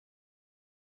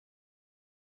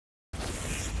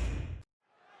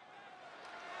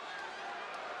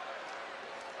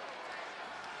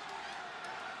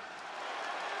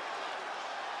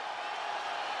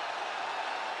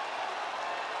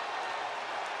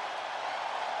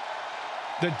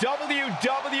The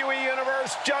WWE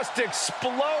Universe just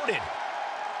exploded.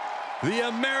 The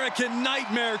American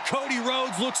Nightmare, Cody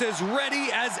Rhodes, looks as ready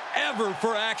as ever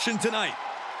for action tonight.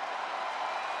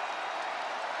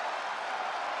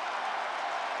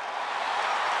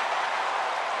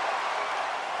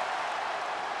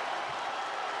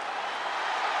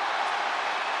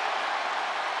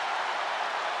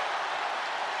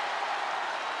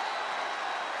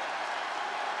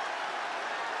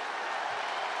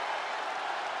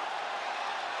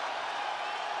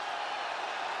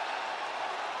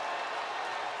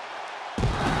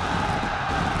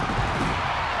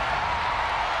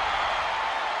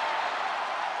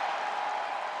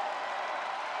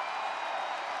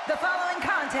 The following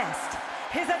contest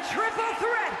is a triple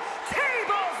threat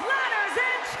tables, ladders,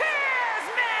 and chairs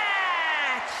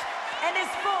match, and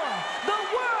is for the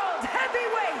World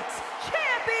Heavyweight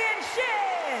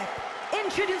Championship.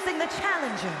 Introducing the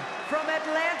challenger from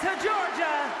Atlanta,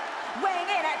 Georgia, weighing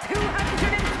in at 220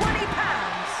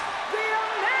 pounds, the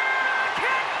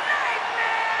American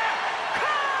Nightmare,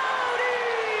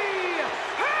 Cody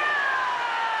Rhodes.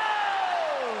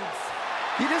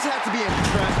 You just have to be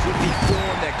impressed with the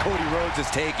form that Cody Rhodes has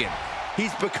taken.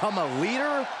 He's become a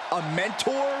leader, a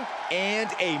mentor, and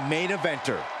a main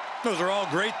eventer. Those are all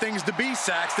great things to be,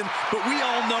 Saxton, but we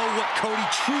all know what Cody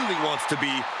truly wants to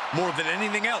be more than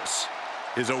anything else,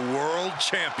 is a world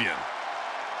champion.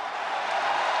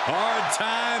 Hard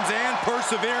times and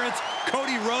perseverance,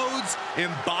 Cody Rhodes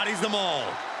embodies them all.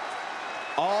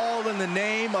 All in the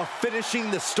name of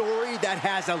finishing the story that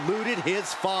has eluded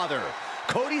his father.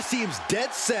 Cody seems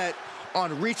dead set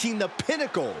on reaching the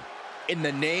pinnacle in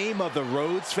the name of the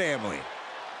Rhodes family.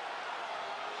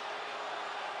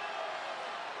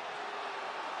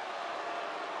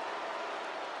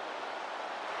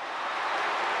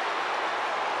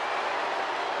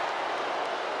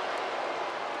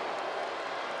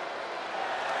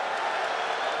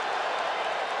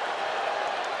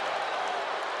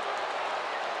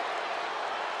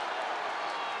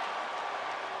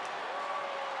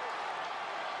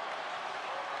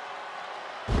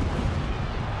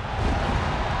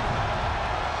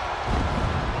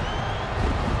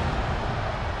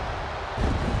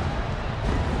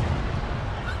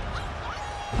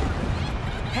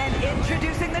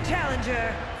 Introducing the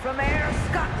challenger from Ayr,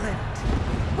 Scotland,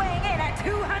 weighing in at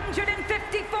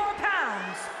 254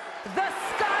 pounds, the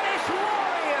Scottish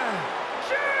Warrior,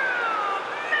 Drew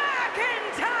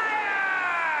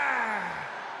McIntyre!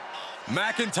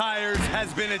 McIntyre's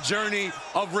has been a journey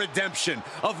of redemption,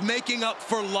 of making up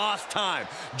for lost time.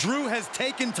 Drew has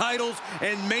taken titles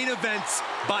and main events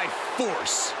by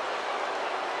force.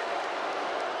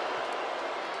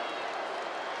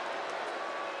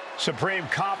 Supreme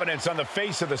confidence on the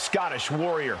face of the Scottish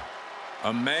Warrior.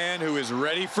 A man who is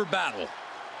ready for battle.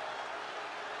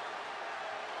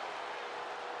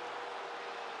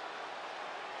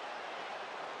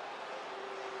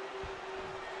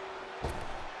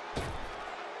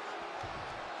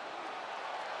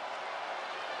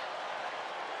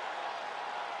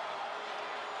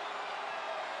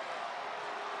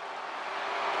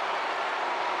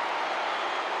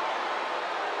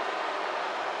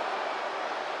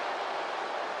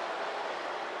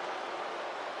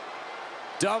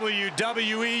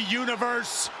 WWE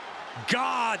Universe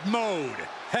God Mode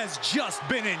has just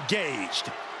been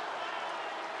engaged.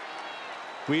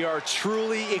 We are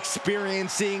truly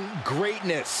experiencing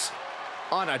greatness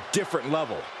on a different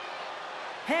level.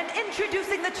 And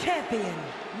introducing the champion,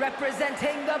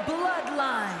 representing the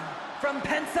Bloodline from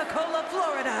Pensacola,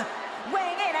 Florida,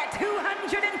 weighing in at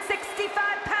 265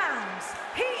 pounds.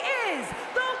 He is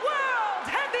the World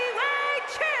Heavyweight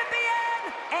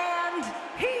Champion, and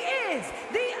he is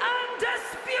the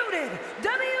undisputed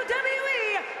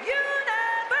WWE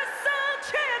Universal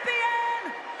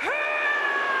Champion, Roman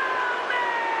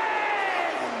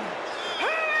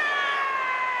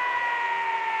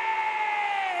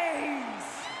Reigns.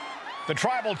 The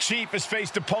Tribal Chief has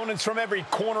faced opponents from every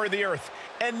corner of the earth,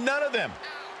 and none of them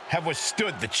have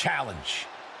withstood the challenge.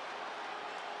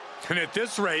 And at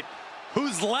this rate,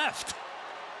 who's left?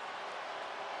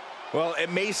 Well,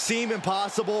 it may seem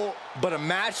impossible, but a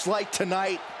match like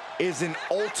tonight is an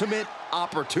ultimate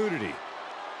opportunity.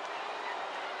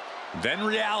 Then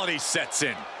reality sets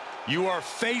in. You are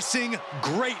facing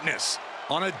greatness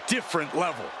on a different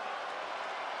level.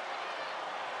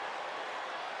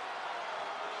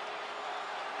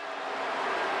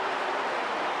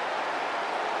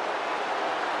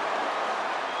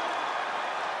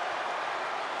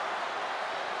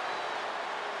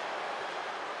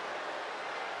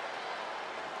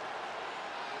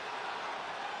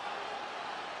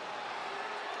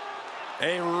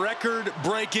 A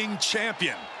record-breaking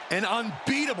champion, an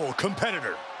unbeatable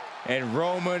competitor. And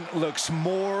Roman looks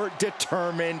more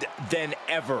determined than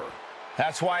ever.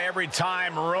 That's why every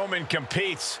time Roman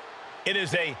competes, it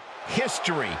is a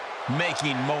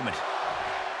history-making moment.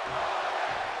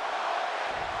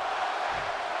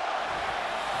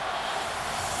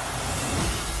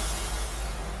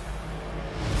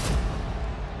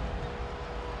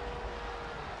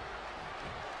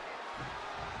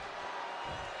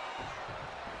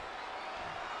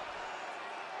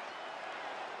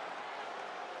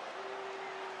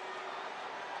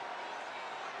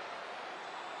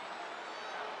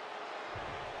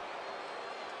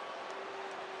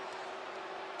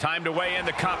 Time to weigh in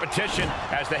the competition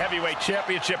as the heavyweight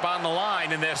championship on the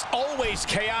line in this always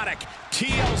chaotic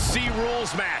TLC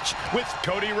rules match with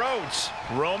Cody Rhodes,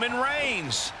 Roman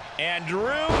Reigns, and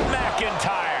Drew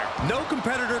McIntyre. No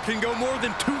competitor can go more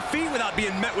than 2 feet without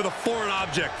being met with a foreign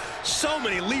object. So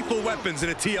many lethal weapons in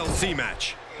a TLC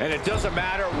match. And it doesn't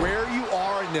matter where you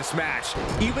are in this match.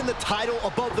 Even the title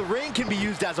above the ring can be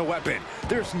used as a weapon.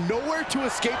 There's nowhere to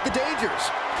escape the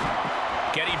dangers.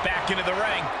 Getting back into the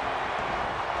ring.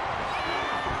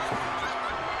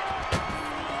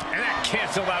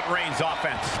 Canceled out Reigns'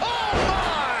 offense. Oh,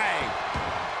 my!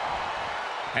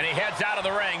 And he heads out of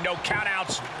the ring. No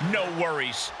countouts, no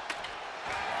worries.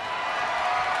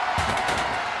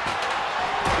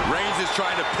 Reigns is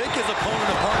trying to pick his opponent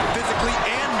apart physically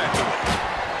and mentally.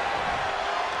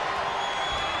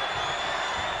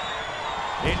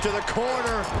 Into the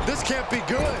corner. This can't be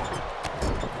good.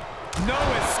 No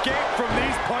escape from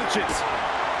these punches.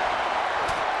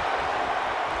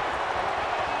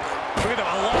 Look at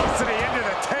the velocity into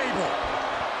the table.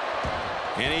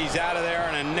 And he's out of there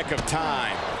in a nick of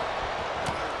time.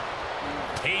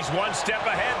 He's one step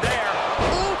ahead there.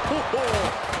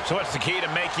 So what's the key to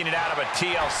making it out of a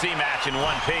TLC match in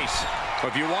one piece?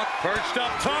 If you want perched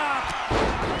up top.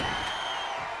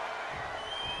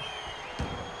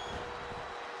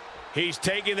 He's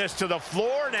taking this to the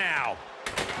floor now.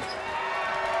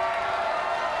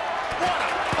 What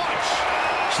a punch.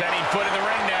 Setting foot in the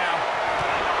ring now.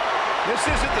 This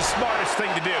isn't the smartest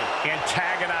thing to do,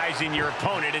 antagonizing your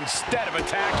opponent instead of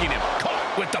attacking him.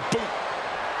 Caught with the boot.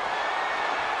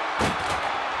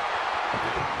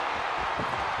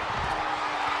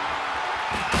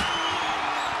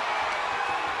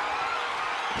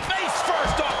 Face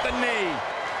first off the knee.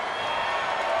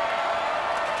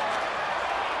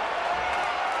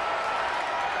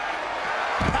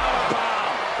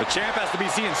 Powerbomb. The champ has to be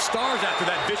seeing stars after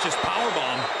that vicious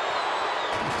powerbomb.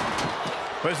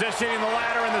 Positioning the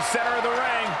ladder in the center of the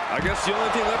ring. I guess the only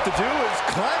thing left to do is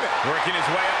climb it. Working his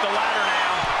way up the ladder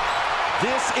now.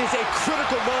 This is a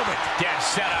critical moment. Dead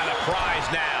set on the prize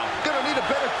now. Gonna need a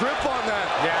better grip on that.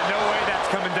 Yeah, no way that's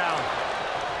coming down.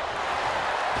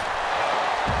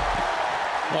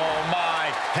 Oh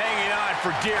my, hanging on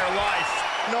for dear life.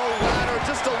 No ladder,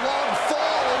 just a long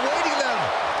fall awaiting them.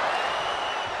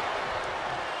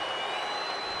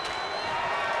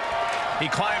 He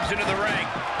climbs into the ring.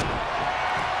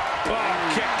 Oh,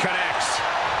 kick connects.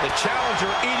 The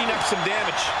challenger eating up some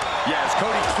damage. Yes,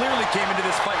 Cody clearly came into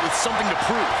this fight with something to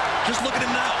prove. Just look at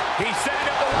him now. He's setting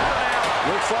up the ladder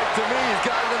now. Looks like to me he's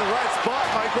got it in the right spot,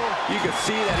 Michael. You can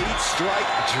see that each strike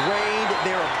drained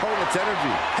their opponent's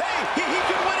energy. Hey, he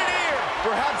can win it here.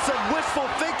 Perhaps some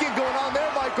wishful thinking going on there,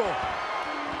 Michael.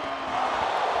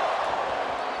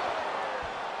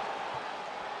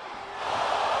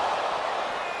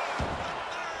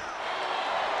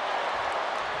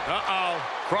 Uh-oh.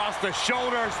 Cross the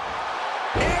shoulders.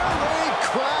 Air raid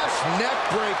crash neck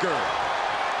breaker.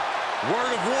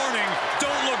 Word of warning,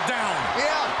 don't look down.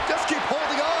 Yeah, just keep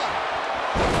holding on.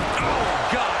 Oh,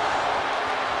 God.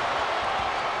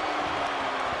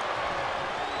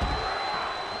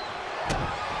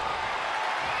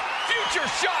 Future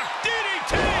shock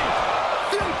DDT.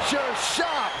 Future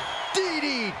shock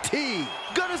DDT.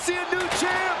 Gonna see a new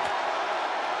champ.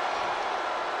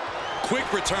 Quick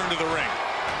return to the ring.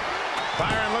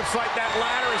 Byron, looks like that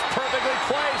ladder is perfectly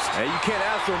placed. Hey, you can't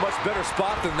ask for a much better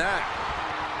spot than that.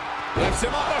 Lifts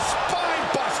him up, a spine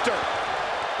buster.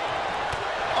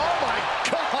 Oh my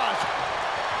God.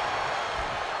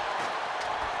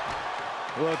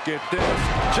 Look at this.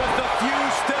 Just a few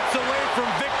steps away from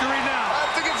victory now. I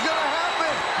think it's gonna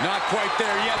happen. Not quite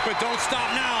there yet, but don't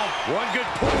stop now. One good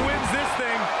pull wins this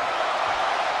thing.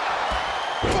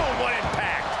 Boom, what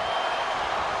impact.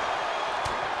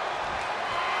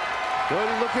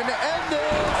 Cody looking to end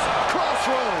this.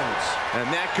 Crossroads.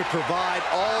 And that could provide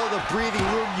all the breathing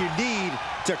room you need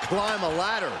to climb a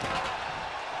ladder.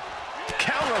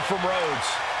 Counter from Rhodes.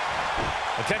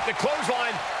 Attempted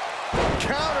clothesline.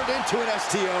 Countered into an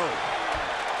STO.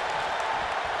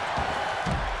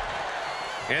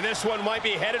 And this one might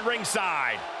be headed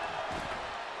ringside.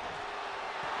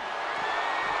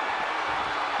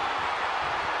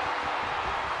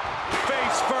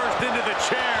 Face first into the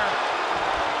chair.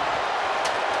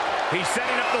 He's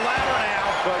setting up the ladder now.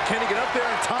 But can he get up there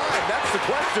in time? That's the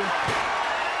question.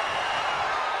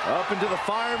 Up into the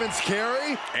fireman's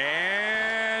carry.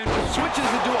 And Switches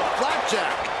into a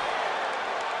flapjack.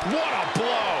 what a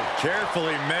blow.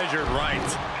 Carefully measured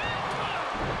right.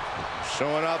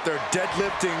 Showing out their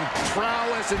deadlifting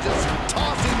prowess and just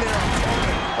tossing their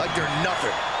opponent like they're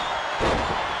nothing.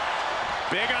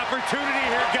 Big opportunity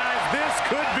here, guys. This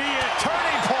could be a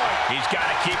Turning point. He's got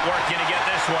to keep working to get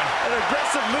this one. An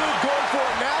aggressive move going for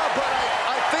it now, but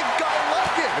I think got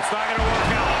lucky. It's not going to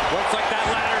work out. Looks like that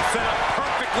ladder set up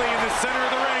perfectly in the center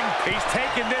of the ring. He's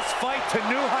taking this fight to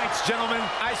new heights, gentlemen.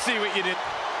 I see what you did.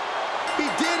 He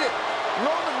did it.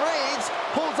 Roman Reigns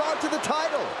pulls on to the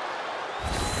title.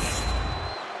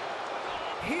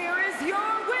 Here is your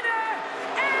winner,